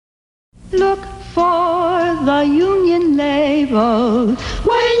Look for the union label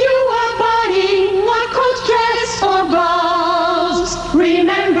when you are buying a coat, dress, or blouse.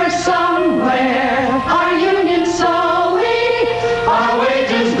 Remember somewhere our union sewing, our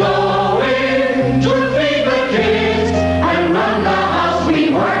wages going to feed the kids and run the house.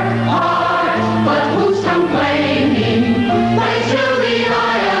 We work hard, but who's complaining? Thanks to the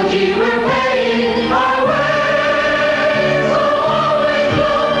ILG, we're paying our way. So always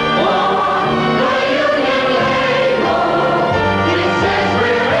look for the union label. It says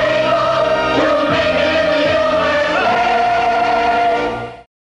we're able to make it in the USA.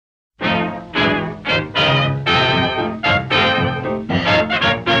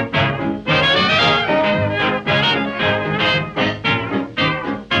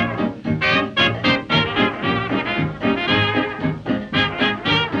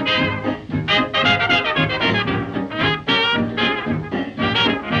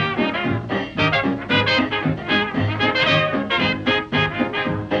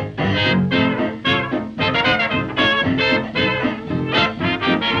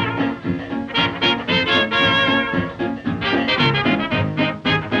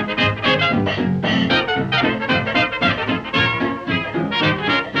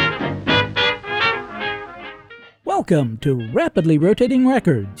 Welcome to Rapidly Rotating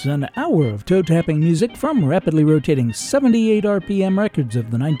Records, an hour of toe-tapping music from rapidly rotating 78 RPM records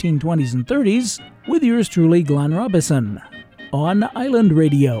of the 1920s and 30s, with yours truly, Glenn Robison, on Island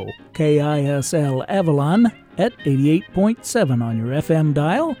Radio, KISL Avalon at 88.7 on your FM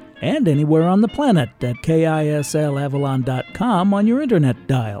dial, and anywhere on the planet at KISLAvalon.com on your internet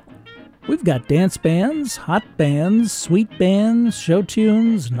dial. We've got dance bands, hot bands, sweet bands, show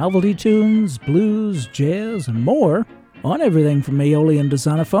tunes, novelty tunes, blues, jazz, and more on everything from Aeolian to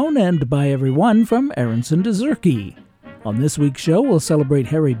Zonophone and by everyone from Aronson to Zerke. On this week's show, we'll celebrate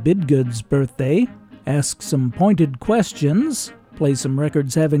Harry Bidgood's birthday, ask some pointed questions, play some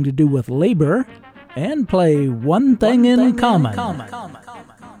records having to do with labor, and play One Thing in Common.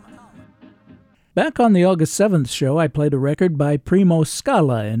 Back on the August 7th show, I played a record by Primo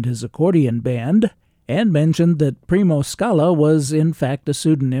Scala and his accordion band, and mentioned that Primo Scala was in fact a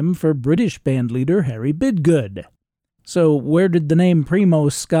pseudonym for British bandleader Harry Bidgood. So where did the name Primo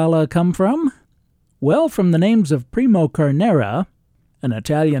Scala come from? Well, from the names of Primo Carnera, an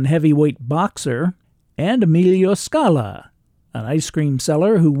Italian heavyweight boxer, and Emilio Scala, an ice cream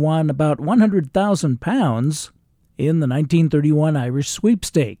seller who won about £100,000 in the 1931 Irish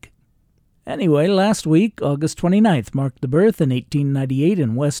sweepstake. Anyway, last week, August 29th, marked the birth in 1898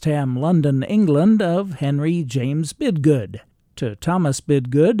 in West Ham, London, England, of Henry James Bidgood. To Thomas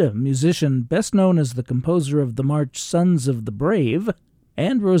Bidgood, a musician best known as the composer of the march Sons of the Brave,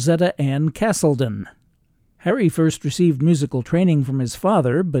 and Rosetta Ann Castleton. Harry first received musical training from his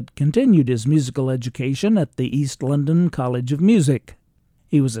father, but continued his musical education at the East London College of Music.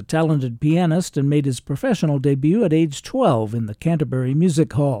 He was a talented pianist and made his professional debut at age 12 in the Canterbury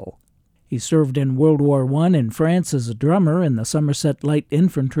Music Hall. He served in World War I in France as a drummer in the Somerset Light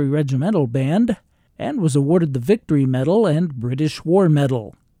Infantry Regimental Band, and was awarded the Victory Medal and British War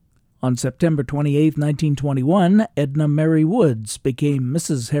Medal. On September 28, 1921, Edna Mary Woods became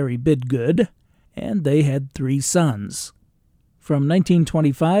Mrs. Harry Bidgood, and they had 3 sons. From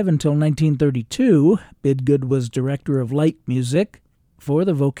 1925 until 1932, Bidgood was director of light music for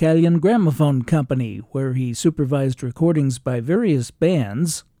the Vocalion Gramophone Company, where he supervised recordings by various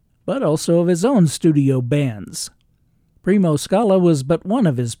bands, but also of his own studio bands. Primo Scala was but one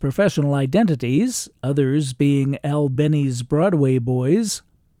of his professional identities, others being Al Benny's Broadway Boys,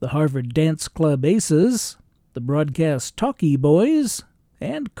 the Harvard Dance Club Aces, the Broadcast Talkie Boys,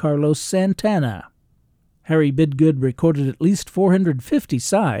 and Carlos Santana. Harry Bidgood recorded at least 450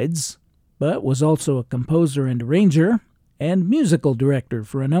 sides, but was also a composer and arranger, and musical director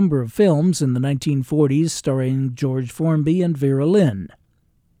for a number of films in the 1940s starring George Formby and Vera Lynn.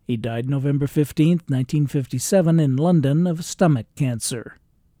 He died November 15, 1957 in London of stomach cancer.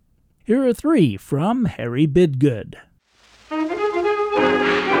 Here are 3 from Harry Bidgood.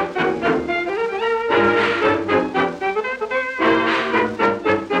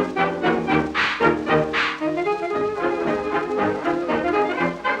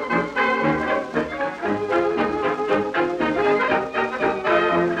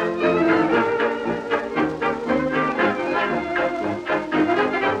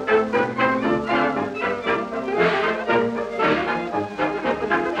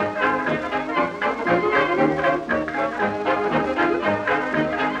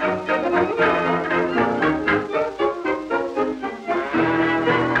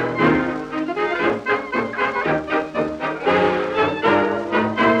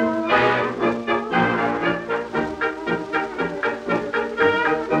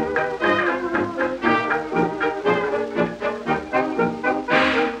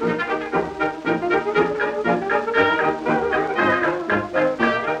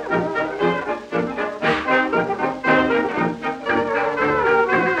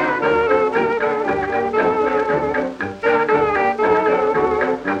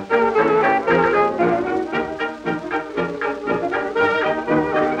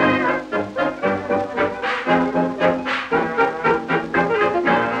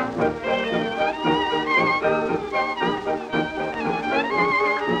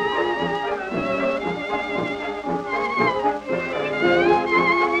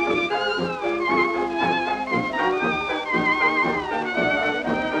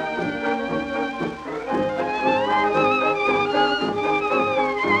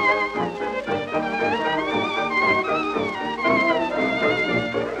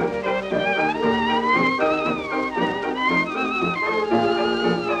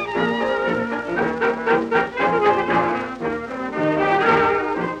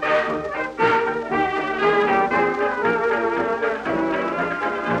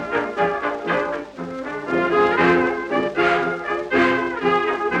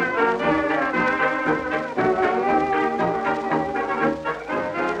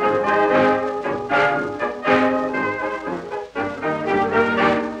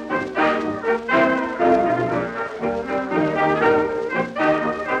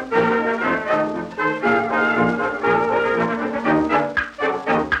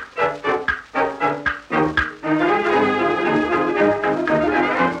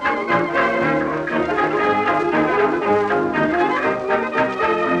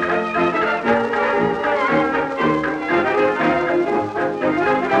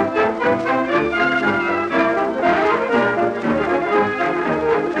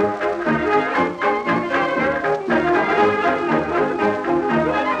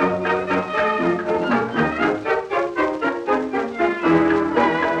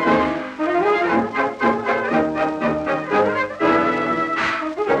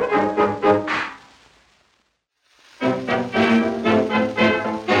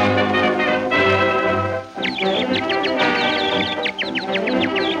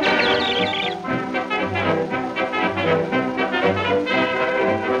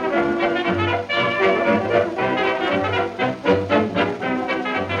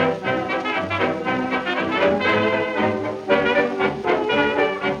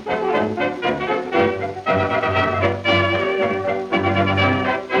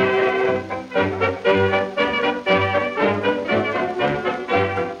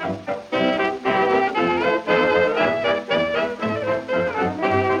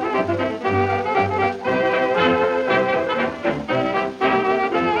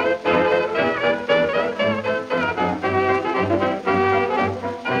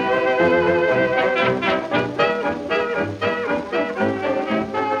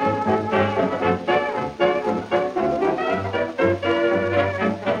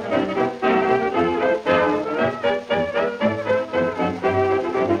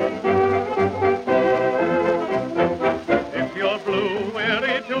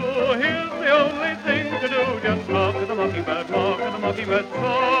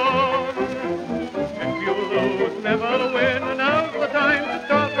 song. If you lose, never win, now's the time to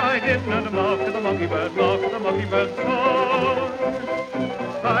start right in and mark to the mockingbird, mark to the mockingbird song.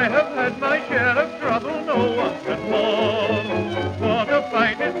 I have had my share of trouble, no one can more. What a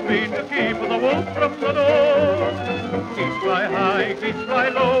fight it's been to keep the wolf from the door. Geese fly high, geese fly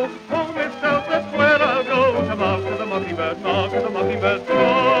low, home is south, that's where I'll go. To mark to the mockingbird, mark to the mockingbird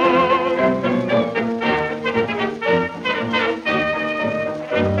song.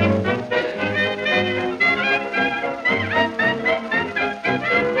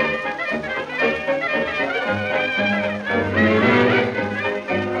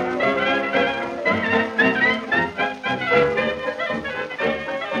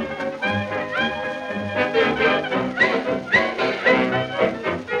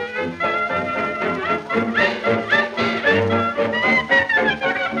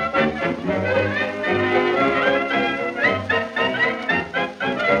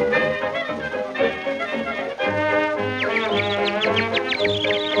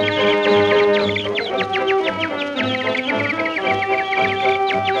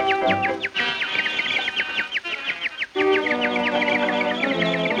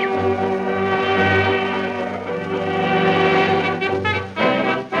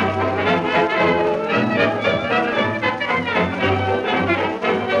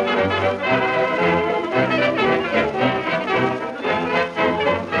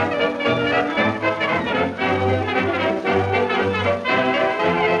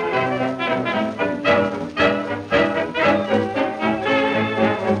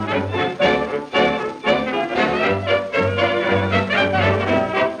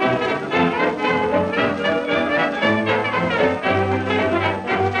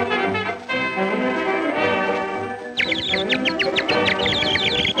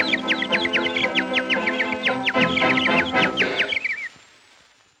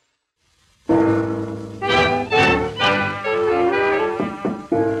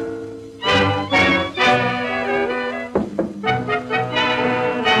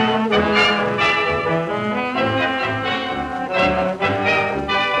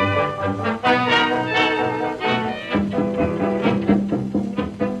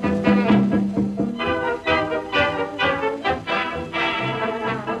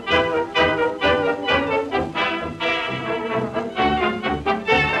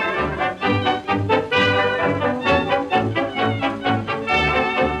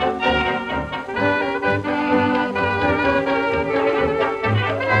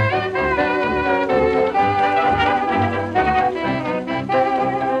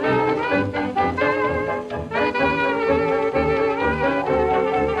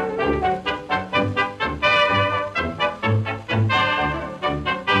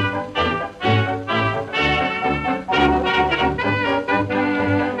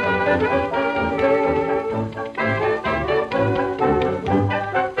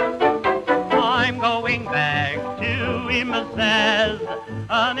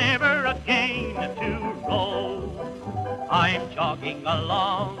 Never again to roll. I'm jogging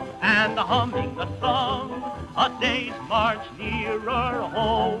along and humming a song, a day's march nearer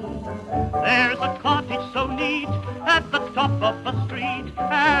home. There's a cottage so neat at the top of the street,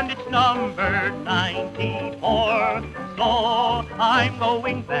 and it's numbered 94. So I'm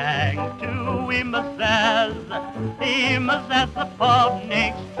going back to Imazaz, the pub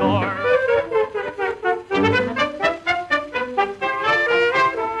next door.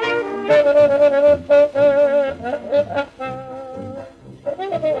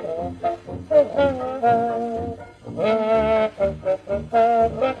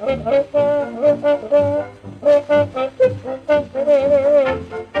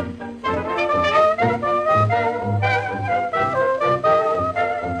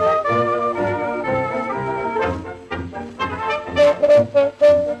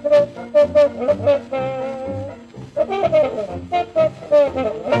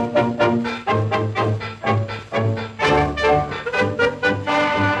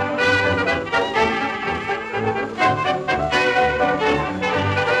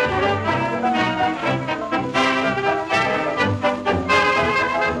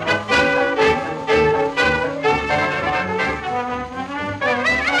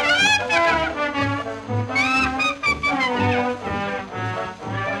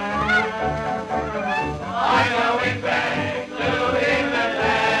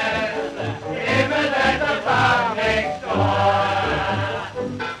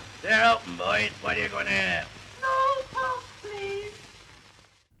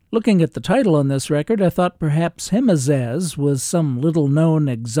 Looking at the title on this record, I thought perhaps Himazaz was some little-known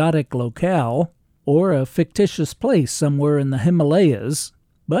exotic locale, or a fictitious place somewhere in the Himalayas,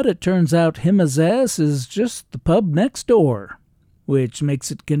 but it turns out Himazaz is just the pub next door, which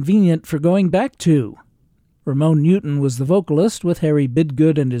makes it convenient for going back to. Ramon Newton was the vocalist with Harry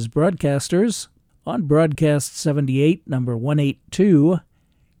Bidgood and his broadcasters on Broadcast 78, number 182,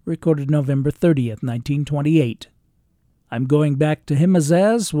 recorded November 30th, 1928. I'm Going Back to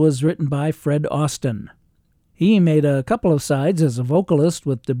Himazaz was written by Fred Austin. He made a couple of sides as a vocalist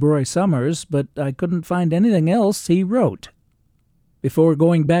with DeBroy Summers, but I couldn't find anything else he wrote. Before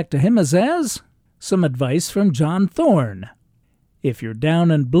going back to Himazaz, some advice from John Thorne. If you're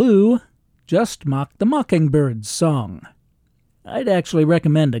down and blue, just mock the Mockingbirds song. I'd actually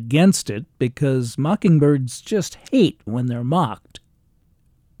recommend against it because mockingbirds just hate when they're mocked.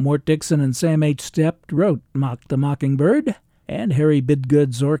 Mort Dixon and Sam H. Stepp wrote Mock the Mockingbird, and Harry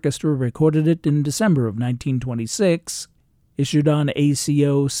Bidgood's orchestra recorded it in December of 1926, issued on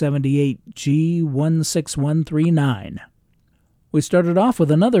ACO 78G 16139. We started off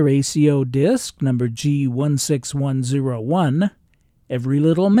with another ACO disc, number G16101, Every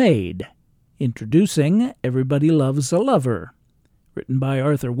Little Maid, introducing Everybody Loves a Lover, written by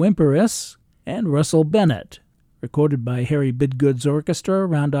Arthur Wimperis and Russell Bennett, recorded by Harry Bidgood's orchestra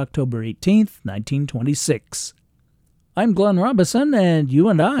around October 18th, 1926. I'm Glenn Robison, and you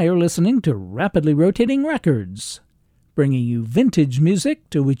and I are listening to Rapidly Rotating Records, bringing you vintage music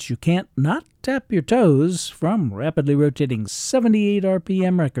to which you can't not tap your toes from rapidly rotating 78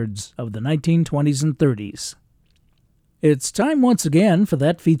 RPM records of the 1920s and 30s. It's time once again for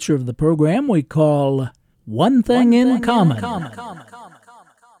that feature of the program we call One Thing in Common.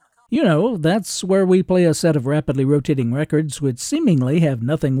 You know, that's where we play a set of rapidly rotating records which seemingly have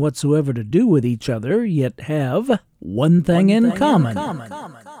nothing whatsoever to do with each other, yet have one thing in common.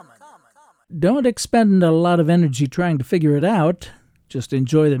 Don't expend a lot of energy trying to figure it out. Just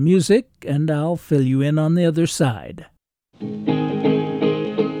enjoy the music, and I'll fill you in on the other side.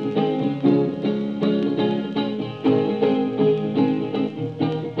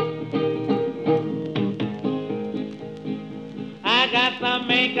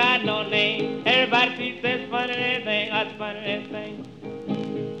 Ain't got no name. Everybody sees this funny little thing. That's funny little thing.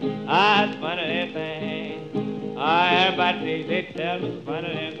 That's funny little thing. Everybody sees they tell me it's funny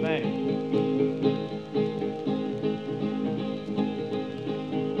little thing.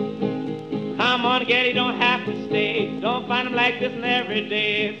 Come on, get it, you don't have to stay. Don't find them like this every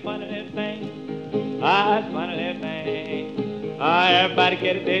day. It's funny little thing. It's funny little thing. Everybody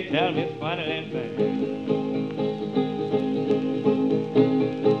get it, they tell me it's funny little thing.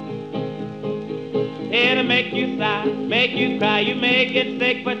 It'll make you sigh, make you cry, you may get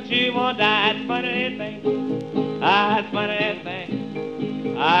sick, but you won't die. It's funny little thing. It's funny little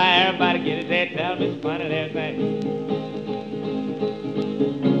thing. Everybody get it, they tell me it's funny little thing.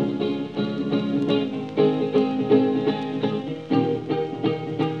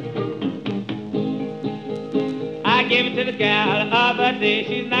 I gave it to the gal the other day.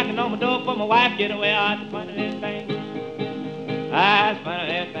 She's knocking on my door for my wife get away. It's funny little thing. It's funny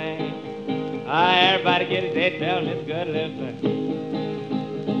little thing. Everybody get it, they tell me it's good little thing.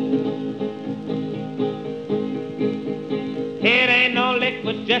 It ain't no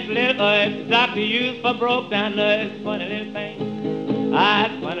liquid, just a little oil. The doctor used for broke down nerves. Funny little thing.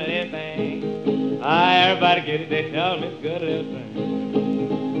 It's funny little thing. Everybody get it, they tell me it's good little thing.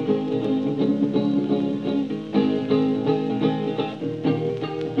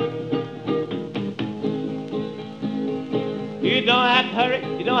 You don't have to hurry,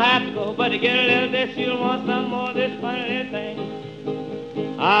 you don't have to go, but to get a little this, you'll want some more of this funny little thing.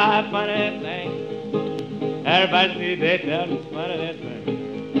 Funny little thing. Everybody sees, they tell me it's funny little thing.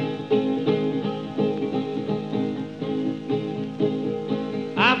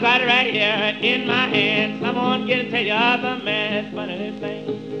 I've got it right here in my hand. Someone get it, tell you other man, it's funny little thing.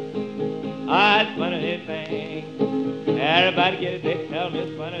 It's funny little thing. Everybody get it, they tell me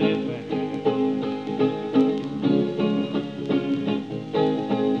it's funny little thing.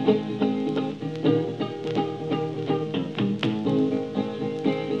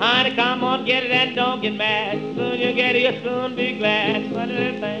 Honey, come on, get it and don't get mad. Soon you get it, you'll soon be glad. It's funny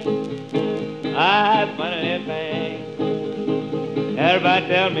little thing. It's funny little thing. Everybody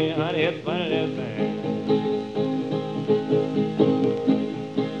tell me, honey, it's funny little thing.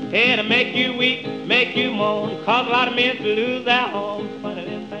 It'll make you weep, make you moan, cause a lot of men to lose their homes. It's funny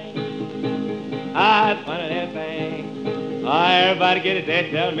little thing. It's funny little thing. Everybody get it,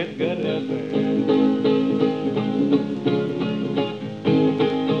 they tell me it's good little thing.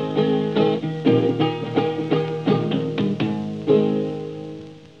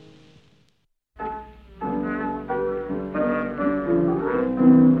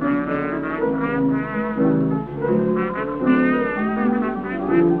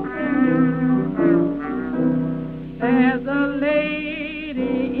 There's a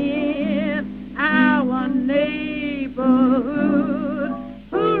lady in our neighborhood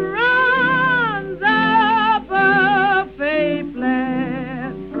who runs a buffet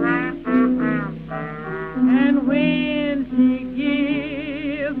flat. And when she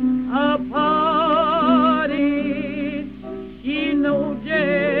gives a party, she knows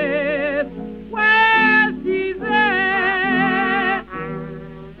just where she's at.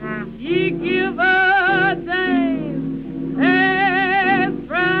 She give a dance last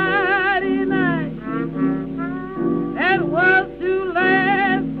Friday night. That was to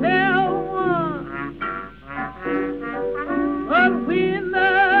last till one. But when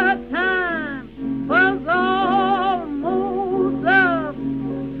the time was almost up,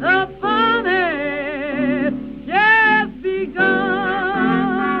 the fun had just begun.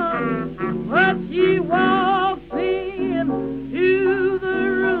 But she walks into the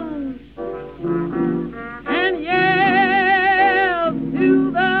room and yells to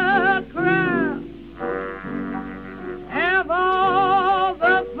the crowd, "Have all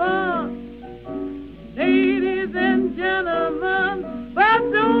the fun, ladies and gentlemen, but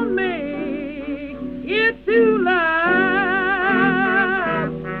don't make it too loud.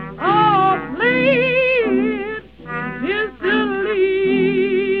 Oh, please, Mr.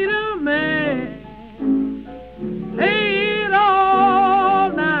 Leader Man, play it all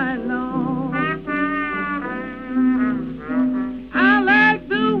night long. I like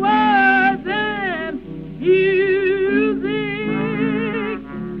the words and music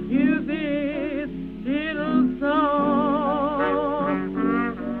to this little song.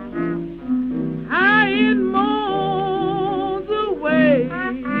 How it moans away.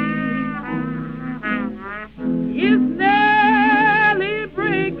 It's nearly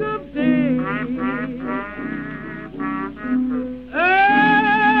break of day.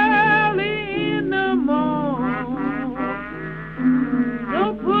 Early in the morning. So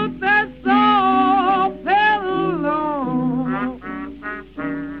put that soft pedal on.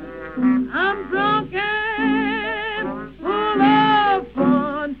 I'm drunk and full of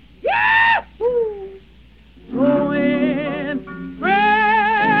fun. Yahoo! Go and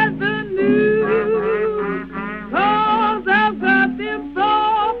spread the news, 'cause I've got them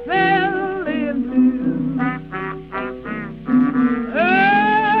soft pedaling blues.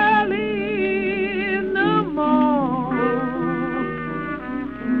 Early in the morning.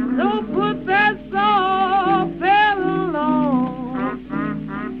 So put that soft pedal on.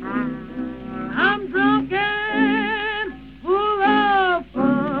 I'm drunk and full of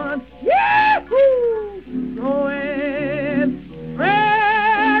fun. Yahoo! Go and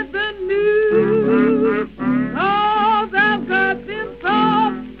spread the news, 'cause I've got them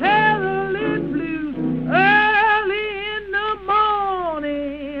soft pedaling blues. Early in the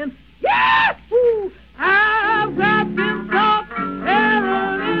morning. Yahoo! I've got them soft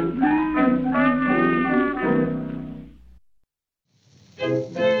pedaling blues.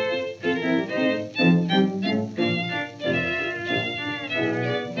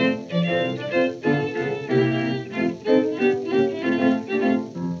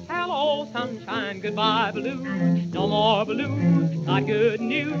 Hello, sunshine, goodbye, blues. No more blues, not good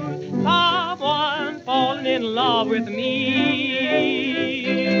news. Someone's falling in love with me.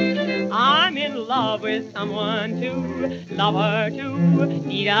 I'm in love with someone too. Love her too,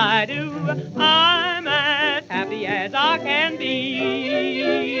 need I do. I'm as happy as I can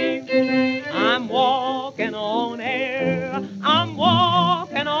be. I'm walking on air. I'm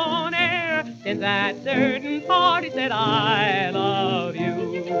walking on air. Since that certain party said I love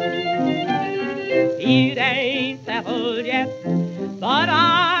you. It ain't settled yet, but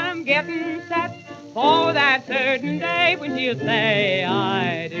I'm getting set for that certain day when she'll say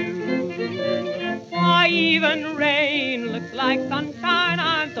I do. Why, even rain looks like sunshine.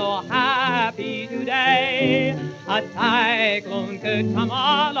 I'm so happy today. A cyclone could come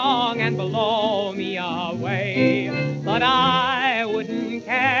along and blow me away, but I wouldn't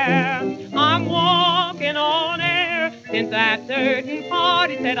care. I'm walking on air since that certain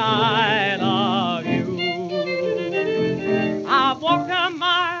party said I love you. I've walked a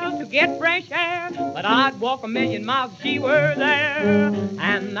mile to get fresh air, but I'd walk a million miles if she were there,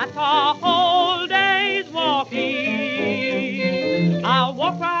 and that's a whole day's walking. I'll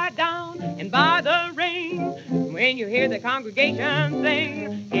walk right down and by the rain, when you hear the congregation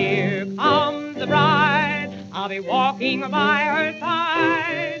sing, here comes the bride, I'll be walking by her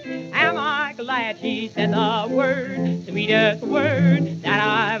side. Am I glad she said the word, sweetest word that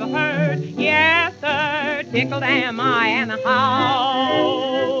I've heard? Yes, sir, tickled am I, and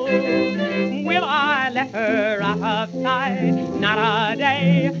how will I let her out of sight? Not a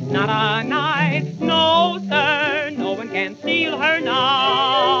day, not a night, no, sir, no, can steal her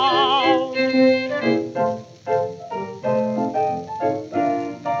now.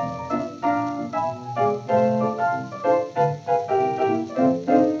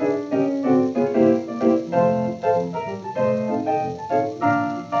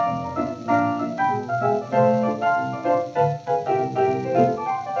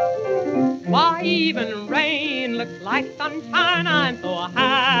 Why, even rain looks like sunshine. I'm so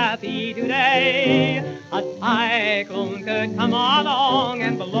happy today. A cyclone could come along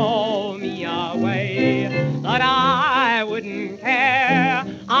and blow me away, but I wouldn't care.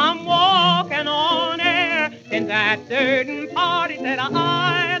 I'm walking on air since that certain party said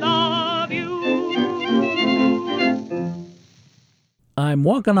I love you. I'm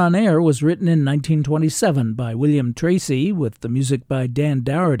Walking on Air was written in 1927 by William Tracy with the music by Dan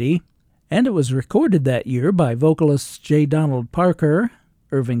Dougherty, and it was recorded that year by vocalists J. Donald Parker,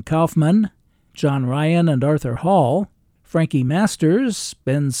 Irving Kaufman, John Ryan and Arthur Hall, Frankie Masters,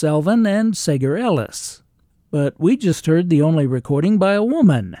 Ben Selvin, and Sager Ellis. But we just heard the only recording by a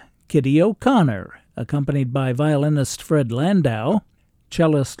woman, Kitty O'Connor, accompanied by violinist Fred Landau,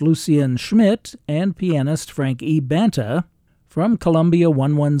 cellist Lucien Schmidt, and pianist Frank E. Banta, from Columbia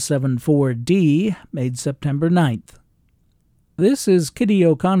 1174D, made September 9th. This is Kitty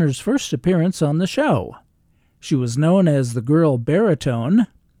O'Connor's first appearance on the show. She was known as the girl baritone,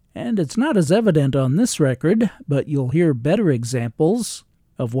 and it's not as evident on this record, but you'll hear better examples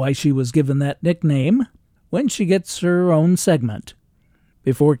of why she was given that nickname when she gets her own segment.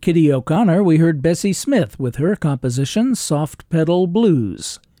 Before Kitty O'Connor, we heard Bessie Smith with her composition Soft Pedal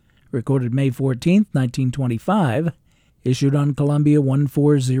Blues, recorded May 14, 1925, issued on Columbia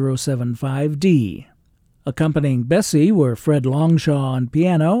 14075D. Accompanying Bessie were Fred Longshaw on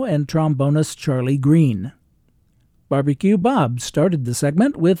piano and trombonist Charlie Green. Barbecue Bob started the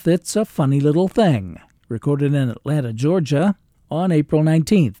segment with It's a Funny Little Thing, recorded in Atlanta, Georgia, on April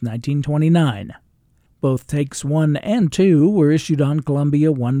 19, 1929. Both takes 1 and 2 were issued on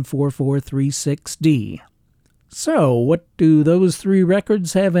Columbia 14436D. So, what do those three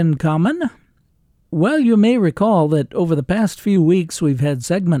records have in common? Well, you may recall that over the past few weeks we've had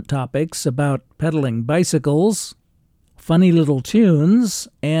segment topics about pedaling bicycles, funny little tunes,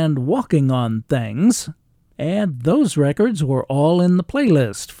 and walking on things, and those records were all in the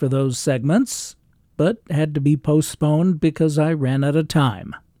playlist for those segments, but had to be postponed because I ran out of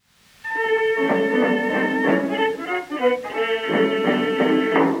time.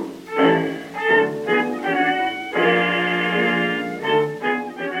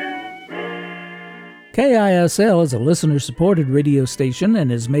 KISL is a listener-supported radio station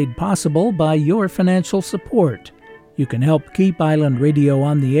and is made possible by your financial support. You can help keep Island Radio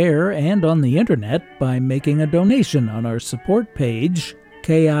on the air and on the internet by making a donation on our support page,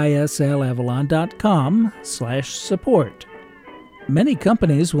 KISLAvalon.com/support. Many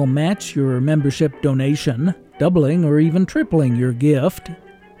companies will match your membership donation, doubling or even tripling your gift,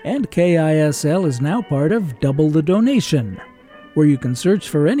 and KISL is now part of Double the Donation, where you can search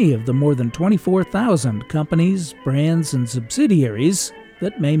for any of the more than 24,000 companies, brands, and subsidiaries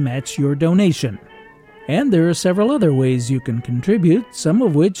that may match your donation. And there are several other ways you can contribute, some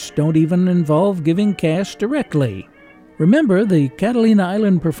of which don't even involve giving cash directly. Remember, the Catalina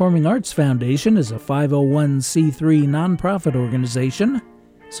Island Performing Arts Foundation is a 501c3 nonprofit organization,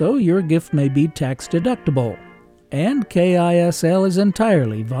 so your gift may be tax-deductible. And KISL is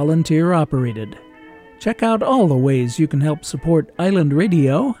entirely volunteer-operated. Check out all the ways you can help support Island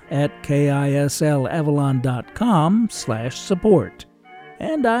Radio at KISLAvalon.com/support.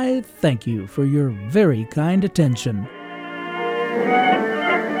 And I thank you for your very kind attention.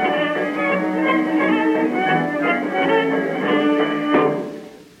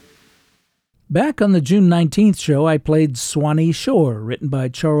 Back on the June 19th show, I played Swanee Shore, written by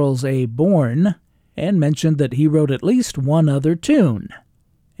Charles A. Bourne, and mentioned that he wrote at least one other tune.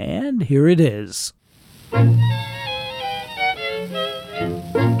 And here it is.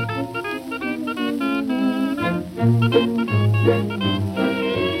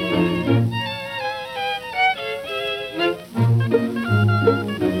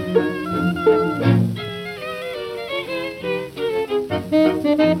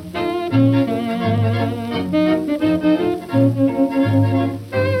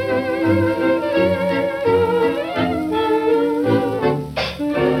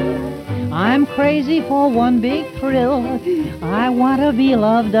 I'm crazy for one big thrill. I want to be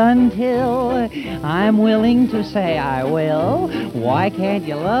loved until I'm willing to say I will. Why can't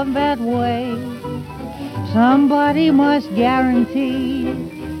you love that way? Somebody must guarantee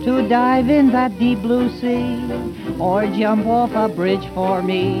to dive in that deep blue sea or jump off a bridge for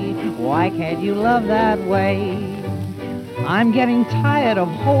me. Why can't you love that way? I'm getting tired of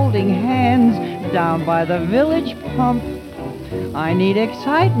holding hands down by the village pump. I need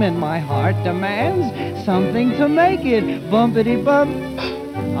excitement, my heart demands, something to make it bumpity bump.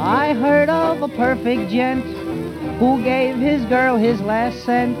 I heard of a perfect gent who gave his girl his last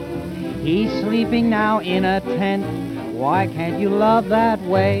cent. He's sleeping now in a tent. Why can't you love that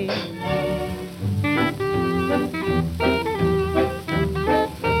way?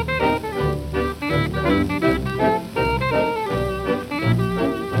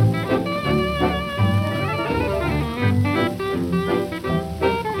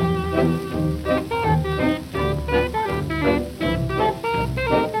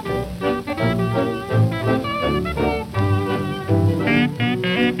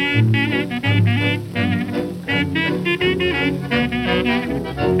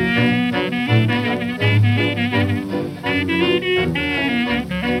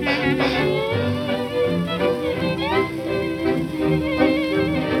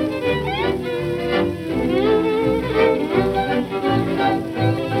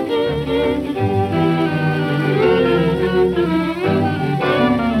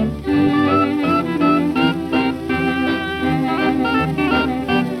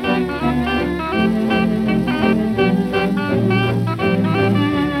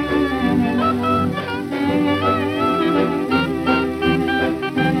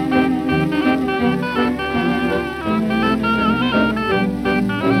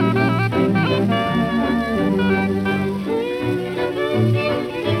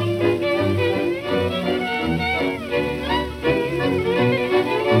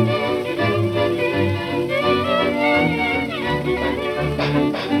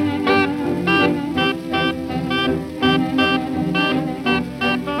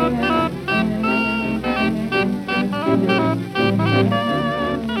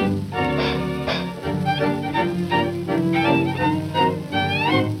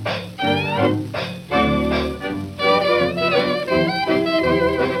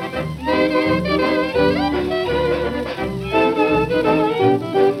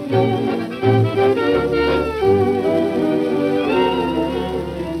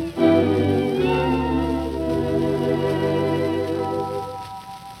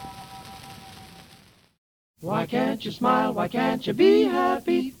 Why can't you smile? Why can't you be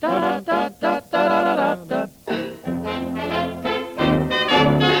happy? Da da da da da da da da.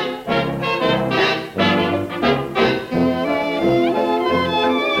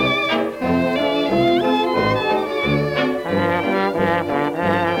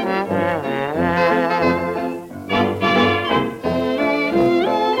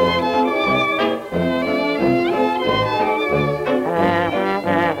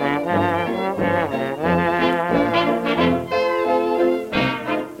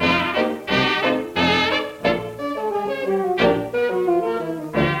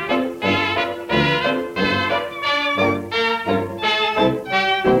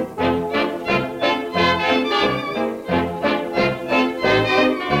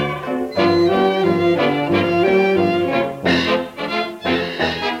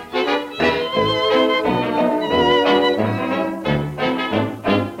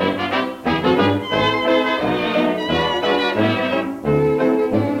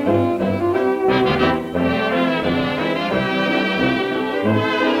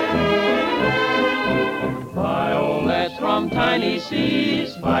 tiny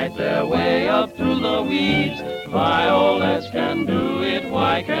seas fight their way up through the weeds. Violets can do it,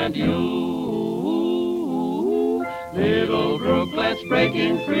 why can't you? Little brooklets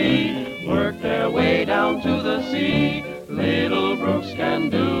breaking free work their way down to the sea. Little brooks can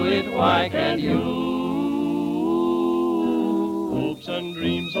do it, why can't you? Hopes and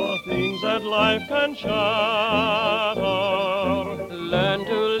dreams are things that life can shatter. Learn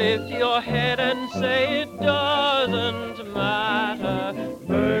to lift your head and say it doesn't matter.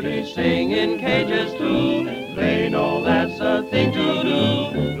 Birdies sing in cages too, they know that's a thing to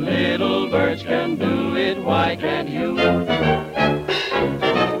do. Little birds can do it, why can't you?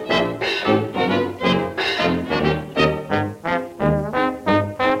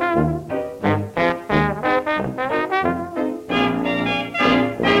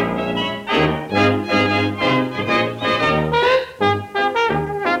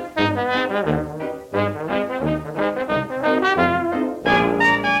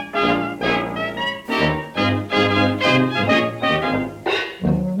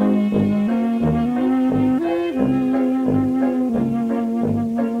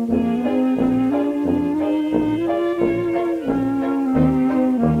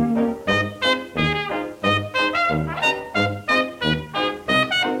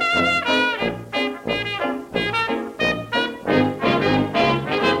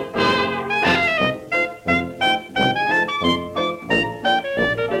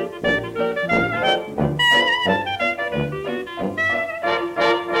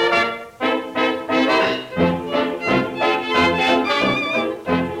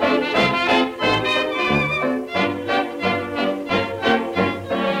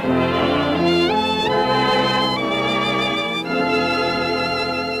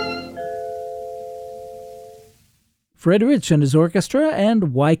 Fred Rich and his orchestra,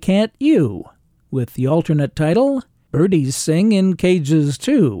 and Why Can't You, with the alternate title, Birdies Sing in Cages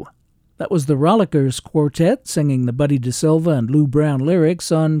Too. That was the Rollickers Quartet singing the Buddy DeSilva and Lou Brown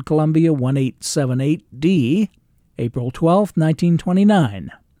lyrics on Columbia 1878D, April 12,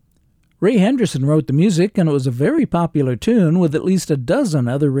 1929. Ray Henderson wrote the music, and it was a very popular tune with at least a dozen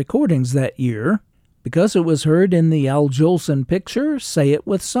other recordings that year, because it was heard in the Al Jolson picture, Say It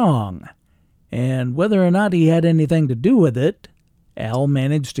With Song. And whether or not he had anything to do with it, Al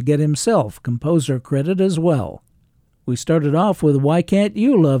managed to get himself composer credit as well. We started off with Why Can't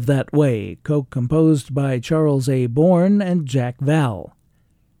You Love That Way, co-composed by Charles A. Bourne and Jack Val.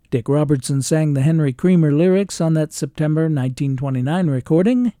 Dick Robertson sang the Henry Creamer lyrics on that September 1929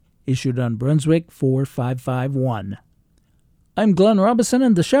 recording, issued on Brunswick 4551. I'm Glenn Robison,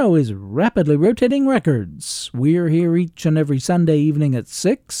 and the show is Rapidly Rotating Records. We're here each and every Sunday evening at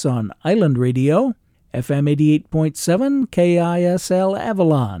 6 on Island Radio, FM 88.7 KISL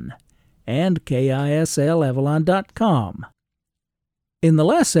Avalon, and KISLAvalon.com. In the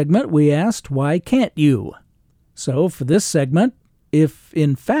last segment, we asked, why can't you? So for this segment, if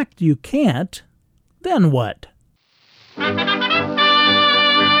in fact you can't, then what?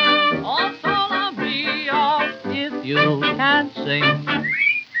 If you can't sing,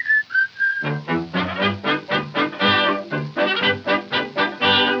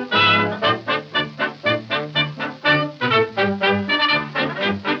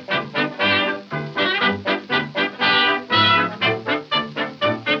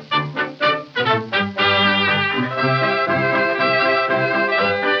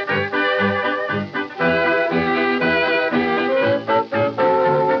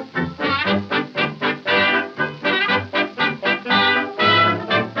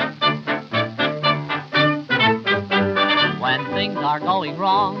 going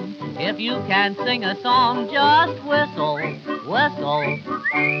wrong. If you can't sing a song, just whistle, whistle.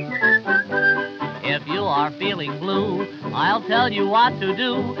 If you are feeling blue, I'll tell you what to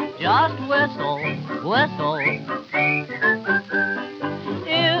do. Just whistle, whistle.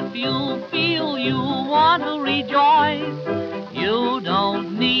 If you feel you want to rejoice, you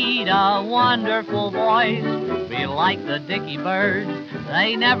don't need a wonderful voice. Be like the dicky birds,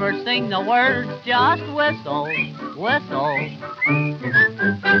 they never sing the words. Just whistle, whistle.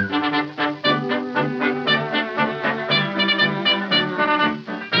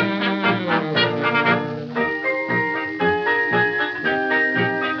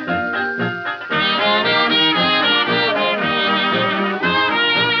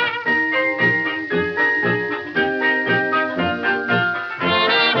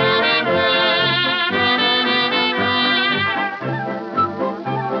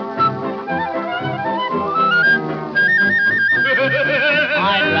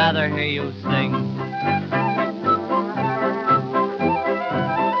 I'd rather hear you sing.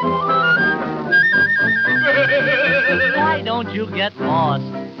 Why don't you get lost?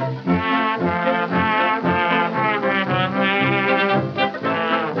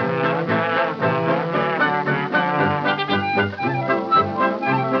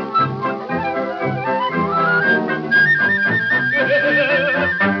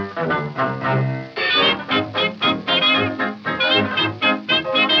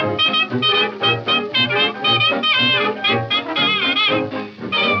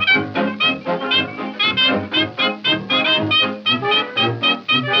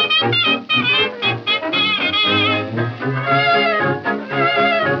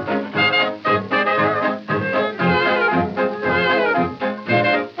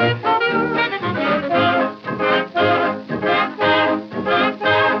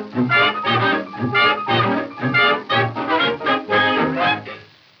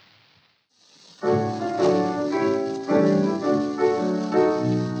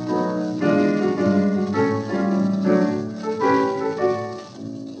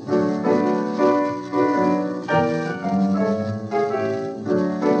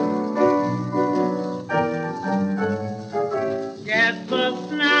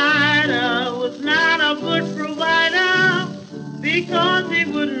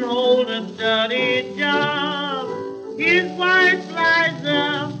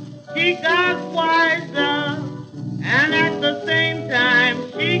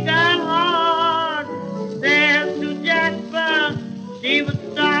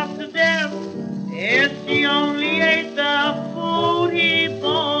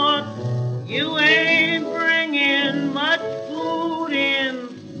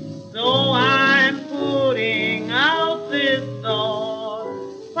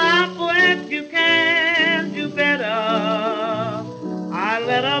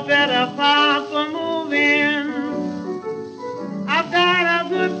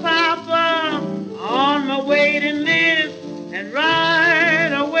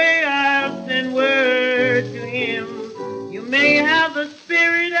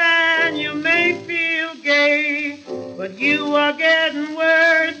 you are getting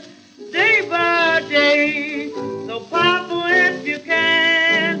worse day by day. So Papa, if you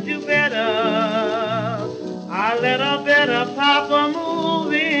can do better, I'll let a better Papa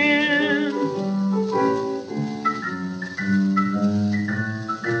move in.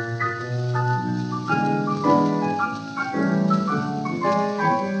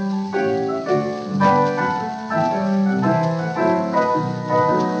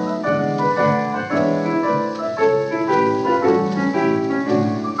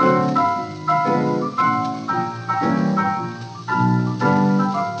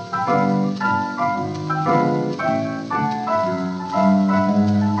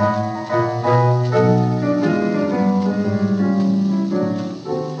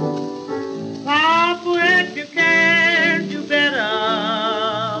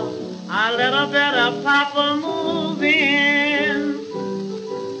 Papa move in.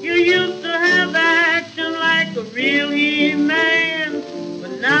 You used to have action like a real He-Man,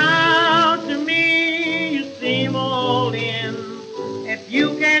 but now to me you seem all in. If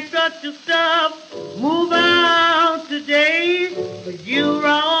you can't trust your stuff, move out today, but you're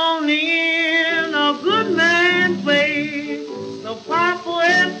only in a good man's way. So Papa,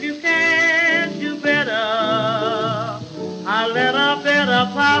 if you can't do better, I'll let a better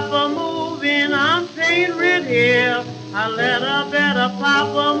Papa move in. I'm paying rent here, I'll let a better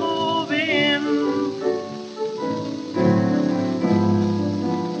Papa move in.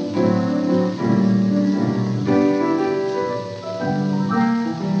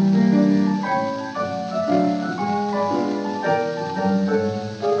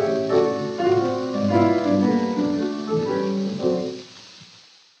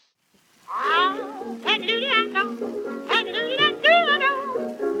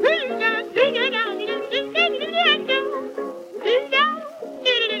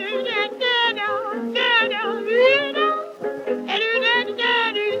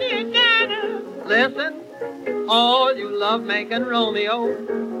 Listen, all you love-making Romeo.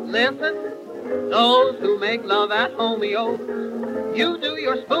 Listen, those who make love at Homeo. You do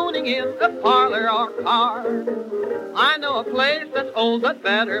your spooning in the parlor or car. I know a place that's old but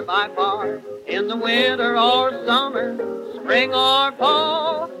better by far. In the winter or summer, spring or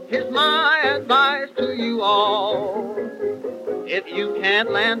fall, here's my advice to you all. If you can't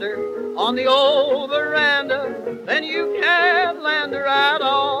land her on the old veranda, then you can't land her at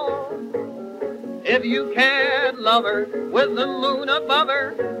all. If you can't love her with the moon above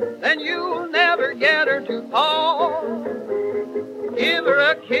her, then you'll never get her to fall. Give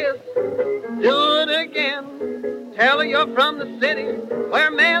her a kiss, do it again. Tell her you're from the city where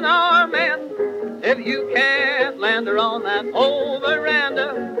men are men. If you can't land her on that old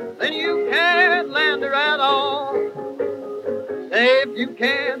veranda, then you can't land her at all. Say if you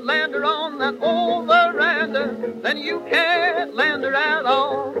can't land her on that old veranda, then you can't land her at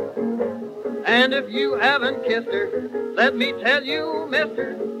all. And if you haven't kissed her, let me tell you,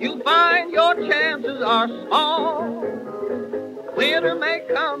 mister, you'll find your chances are small. Winter may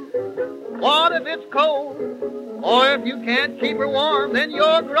come, what if it's cold? Or if you can't keep her warm, then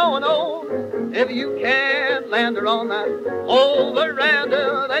you're growing old. If you can't land her on that old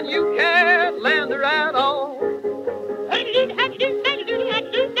veranda, then you can't land her at all.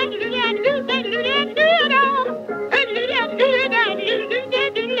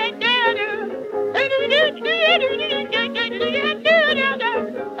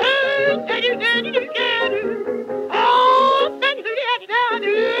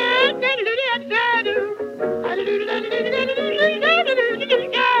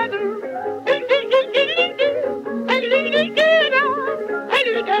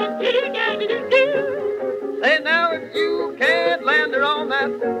 Say now, if you can't land her on that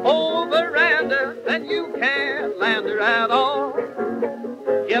old veranda, then you can't land her at all.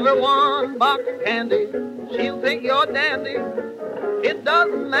 Give her one box of candy, she'll think you're dandy. It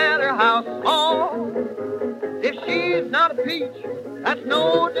doesn't matter how small. If she's not a peach, that's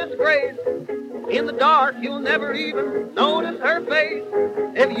no disgrace. In the dark, you'll never even notice her face.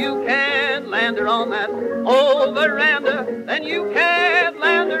 If you can't land her on that old veranda, then you can't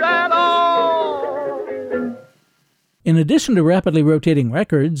land her at all. In addition to Rapidly Rotating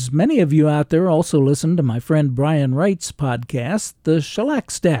Records, many of you out there also listen to my friend Brian Wright's podcast, The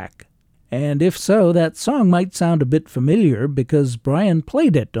Shellac Stack. And if so, that song might sound a bit familiar because Brian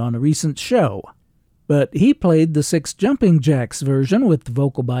played it on a recent show. But he played the Six Jumping Jacks version with the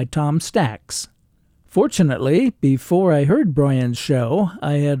vocal by Tom Stax. Fortunately, before I heard Brian's show,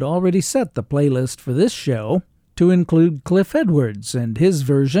 I had already set the playlist for this show to include Cliff Edwards and his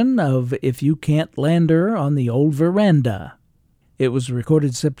version of If You Can't Land Her on the Old Veranda. It was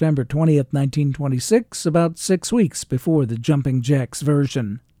recorded September 20th, 1926, about 6 weeks before the Jumping Jacks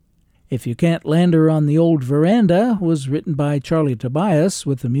version. If You Can't Land Her on the Old Veranda was written by Charlie Tobias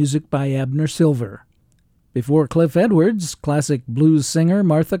with the music by Abner Silver. Before Cliff Edwards, classic blues singer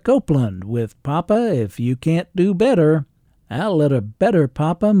Martha Copeland with Papa, If You Can't Do Better, I'll Let a Better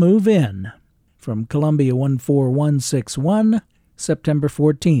Papa Move In, from Columbia 14161, September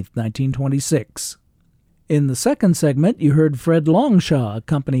 14th, 1926. In the second segment, you heard Fred Longshaw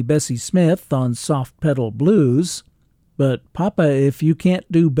accompany Bessie Smith on Soft Pedal Blues, but Papa, If You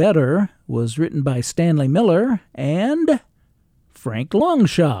Can't Do Better was written by Stanley Miller and Frank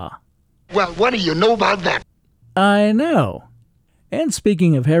Longshaw. Well, what do you know about that? I know. And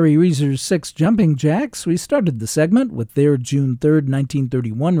speaking of Harry Reeser's Six Jumping Jacks, we started the segment with their June 3rd,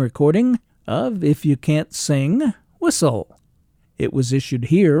 1931 recording of If You Can't Sing, Whistle. It was issued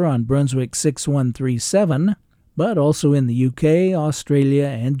here on Brunswick 6137, but also in the UK, Australia,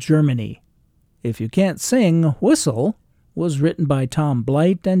 and Germany. If You Can't Sing, Whistle was written by Tom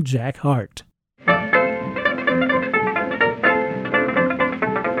Blight and Jack Hart.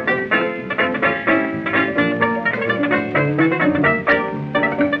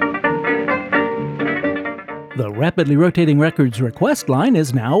 The Rapidly Rotating Records request line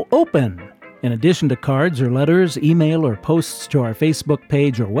is now open. In addition to cards or letters, email, or posts to our Facebook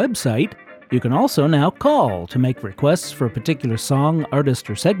page or website, you can also now call to make requests for a particular song, artist,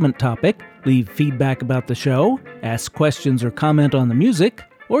 or segment topic, leave feedback about the show, ask questions or comment on the music,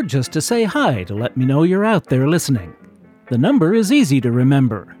 or just to say hi to let me know you're out there listening. The number is easy to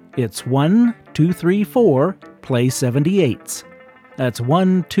remember. It's 1-234-play 78s. That's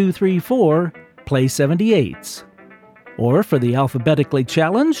 1-234-play 78s. Or for the alphabetically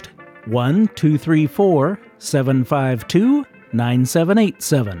challenged,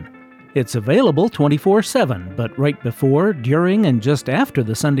 1-234-752-9787. It's available 24/7, but right before, during, and just after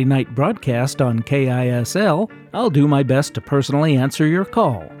the Sunday night broadcast on KISL, I'll do my best to personally answer your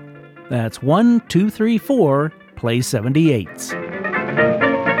call. That's 1-234-play 78s.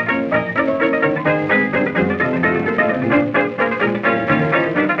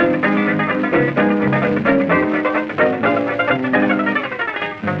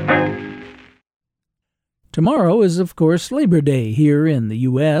 Tomorrow is, of course, Labor Day here in the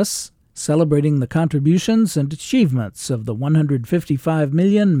U.S., celebrating the contributions and achievements of the 155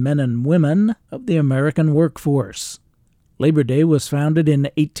 million men and women of the American workforce. Labor Day was founded in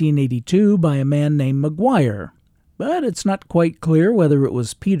 1882 by a man named McGuire, but it's not quite clear whether it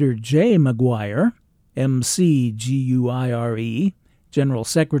was Peter J. McGuire, M.C.G.U.I.R.E., General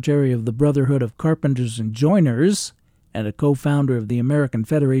Secretary of the Brotherhood of Carpenters and Joiners, and a co-founder of the American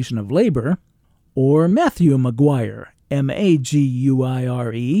Federation of Labor, or Matthew McGuire,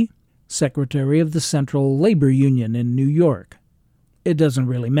 M.A.G.U.I.R.E., Secretary of the Central Labor Union in New York. It doesn't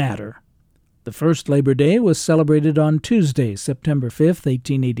really matter. The first Labor Day was celebrated on Tuesday, September 5th,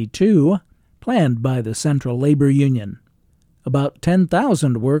 1882, planned by the Central Labor Union. About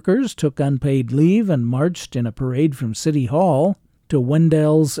 10,000 workers took unpaid leave and marched in a parade from City Hall to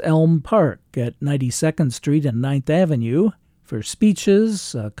Wendell's Elm Park at 92nd Street and 9th Avenue for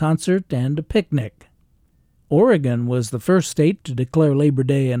speeches, a concert, and a picnic. Oregon was the first state to declare Labor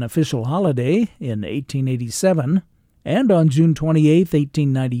Day an official holiday in 1887, and on June 28,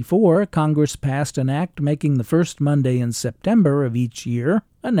 1894, Congress passed an act making the first Monday in September of each year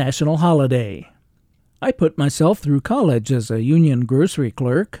a national holiday. I put myself through college as a union grocery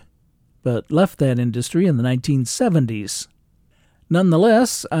clerk, but left that industry in the 1970s.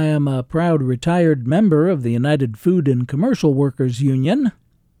 Nonetheless, I am a proud retired member of the United Food and Commercial Workers Union,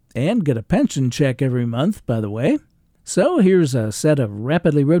 and get a pension check every month, by the way. So here's a set of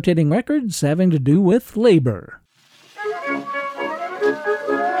rapidly rotating records having to do with labor.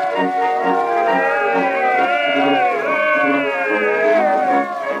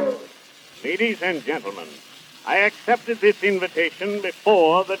 Ladies and gentlemen, I accepted this invitation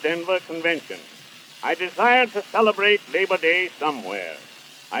before the Denver Convention. I desired to celebrate Labor Day somewhere.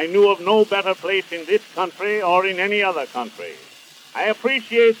 I knew of no better place in this country or in any other country. I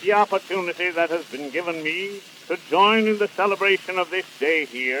appreciate the opportunity that has been given me to join in the celebration of this day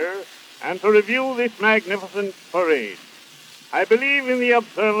here and to review this magnificent parade. I believe in the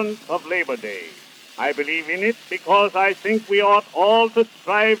observance of Labor Day. I believe in it because I think we ought all to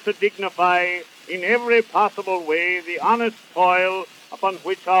strive to dignify in every possible way the honest toil upon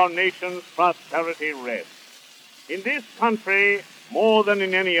which our nation's prosperity rests. In this country, more than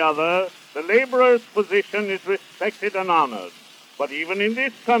in any other, the laborer's position is respected and honored. But even in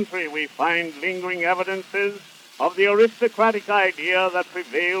this country, we find lingering evidences of the aristocratic idea that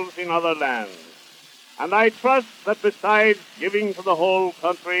prevails in other lands. And I trust that besides giving to the whole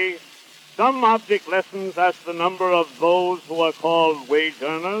country some object lessons as to the number of those who are called wage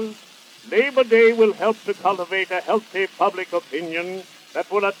earners, Labor Day will help to cultivate a healthy public opinion that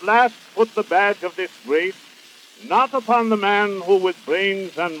will at last put the badge of disgrace not upon the man who with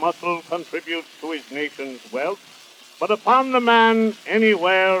brains and muscle contributes to his nation's wealth, but upon the man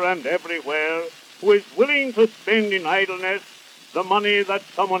anywhere and everywhere who is willing to spend in idleness the money that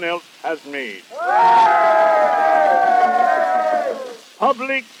someone else has made.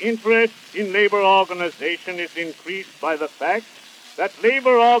 Public interest in labor organization is increased by the fact that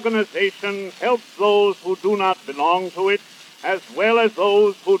labor organization helps those who do not belong to it as well as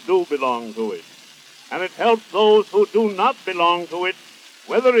those who do belong to it. And it helps those who do not belong to it,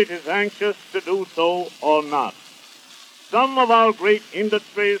 whether it is anxious to do so or not. Some of our great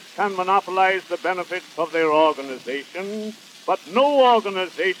industries can monopolize the benefits of their organization, but no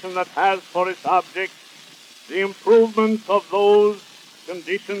organization that has for its object the improvement of those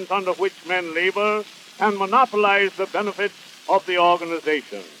conditions under which men labor can monopolize the benefits of the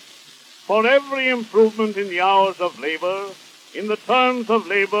organization. For every improvement in the hours of labor, in the terms of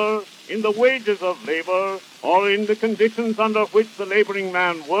labor, in the wages of labor, or in the conditions under which the laboring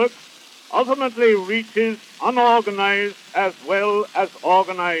man works, ultimately reaches unorganized as well as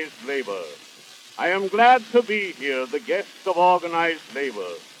organized labor. I am glad to be here, the guest of organized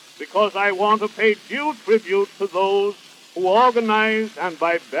labor, because I want to pay due tribute to those who organize and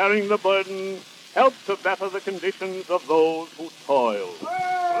by bearing the burden help to better the conditions of those who toil.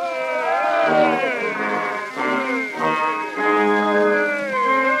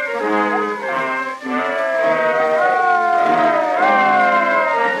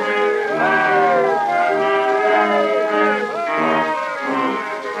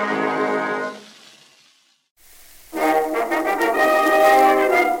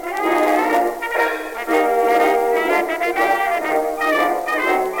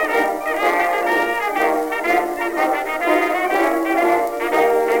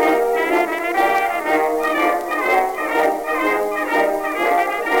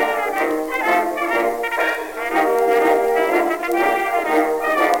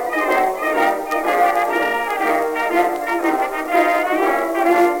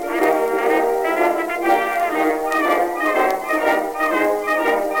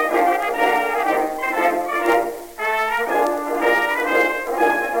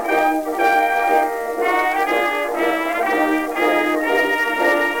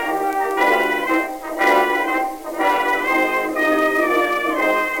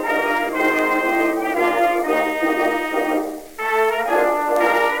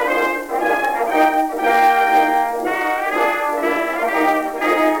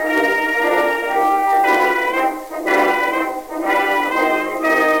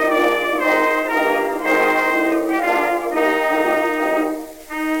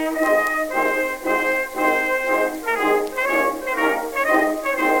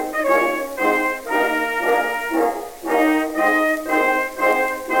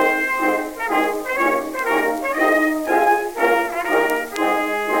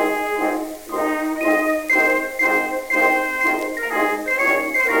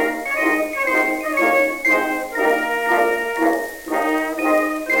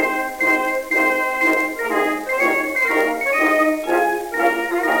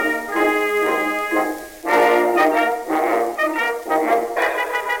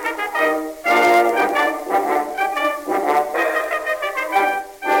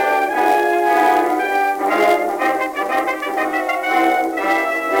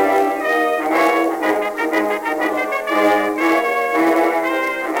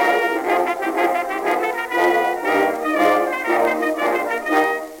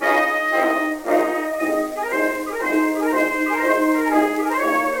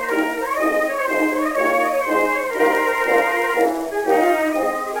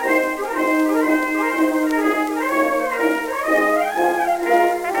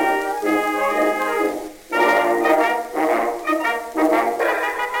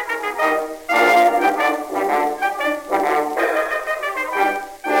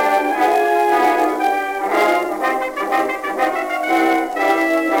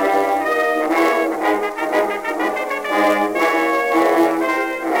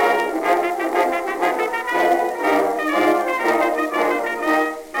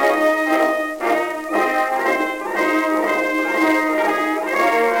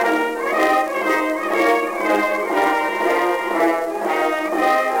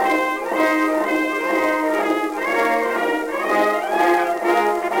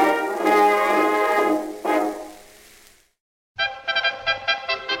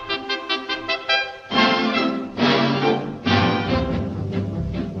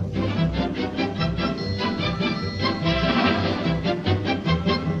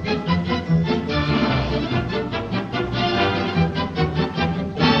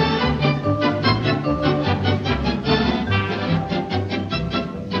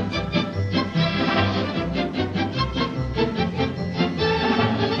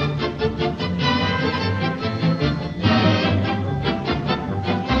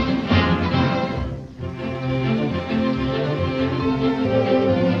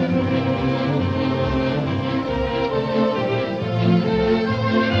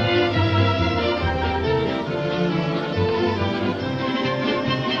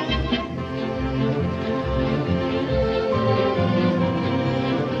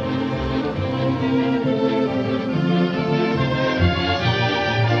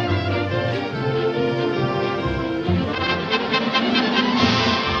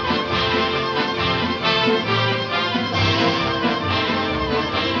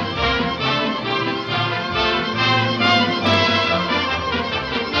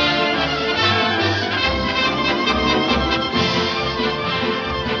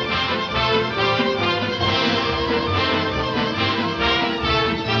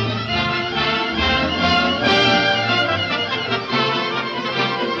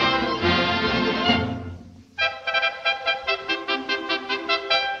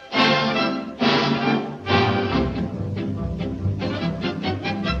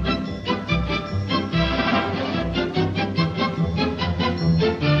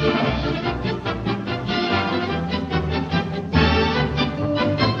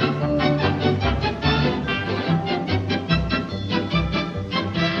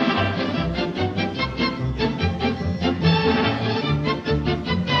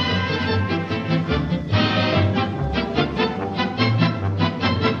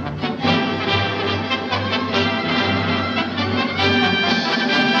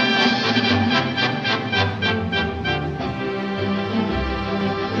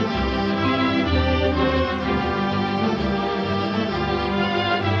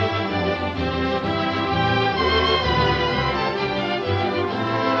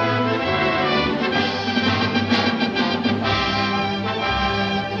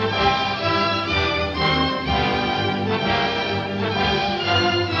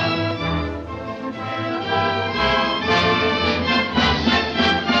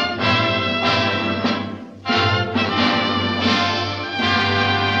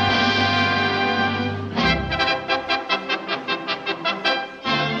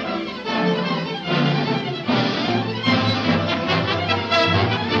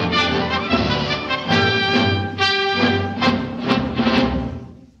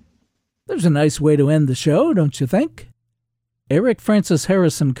 Here's a nice way to end the show, don't you think? Eric Francis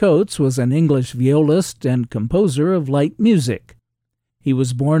Harrison Coates was an English violist and composer of light music. He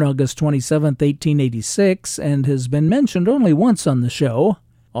was born August 27, 1886, and has been mentioned only once on the show,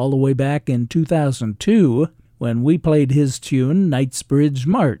 all the way back in 2002, when we played his tune, Knightsbridge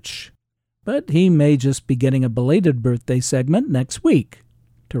March. But he may just be getting a belated birthday segment next week.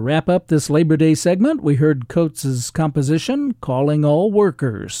 To wrap up this Labor Day segment, we heard Coates' composition, Calling All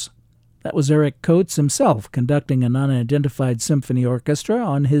Workers. That was Eric Coates himself conducting an unidentified symphony orchestra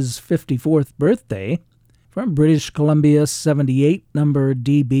on his 54th birthday from British Columbia 78, number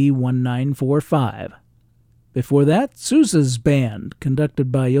DB1945. Before that, Sousa's Band,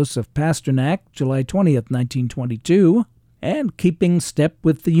 conducted by Joseph Pasternak, July 20th, 1922, and Keeping Step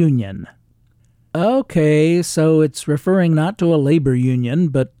with the Union. Okay, so it's referring not to a labor union,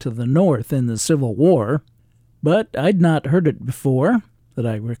 but to the North in the Civil War. But I'd not heard it before, that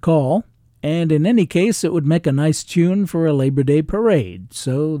I recall, and in any case it would make a nice tune for a Labor Day parade,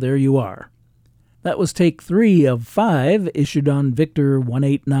 so there you are. That was take 3 of 5, issued on Victor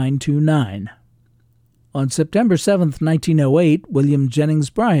 18929. On September 7, 1908, William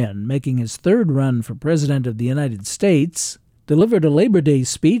Jennings Bryan, making his third run for President of the United States, delivered a Labor Day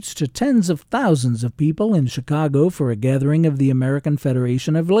speech to tens of thousands of people in Chicago for a gathering of the American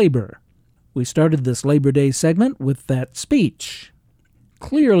Federation of Labor. We started this Labor Day segment with that speech.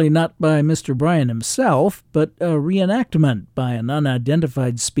 Clearly not by Mr. Bryan himself, but a reenactment by an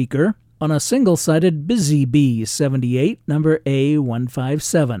unidentified speaker on a single-sided Busy Bee 78, number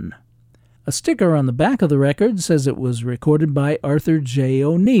A157. A sticker on the back of the record says it was recorded by Arthur J.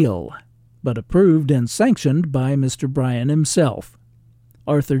 O'Neill, but approved and sanctioned by Mr. Bryan himself.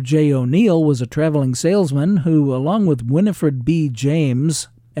 Arthur J. O'Neill was a traveling salesman who, along with Winifred B. James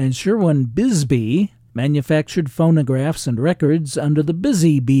and Sherwin Bisbee, manufactured phonographs and records under the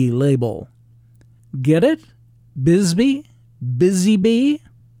Busy Bee label. Get it? Bisbee? Busy Bee?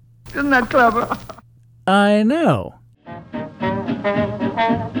 Isn't that clever? I know.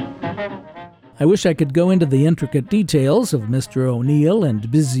 I wish I could go into the intricate details of Mr. O'Neill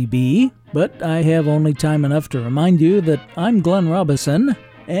and Busy Bee, but I have only time enough to remind you that I'm Glenn Robison,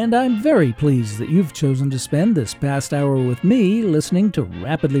 and I'm very pleased that you've chosen to spend this past hour with me listening to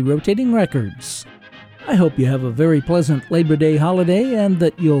Rapidly Rotating Records. I hope you have a very pleasant Labor Day holiday and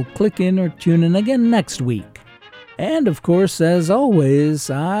that you'll click in or tune in again next week. And of course, as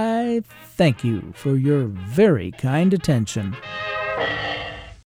always, I thank you for your very kind attention.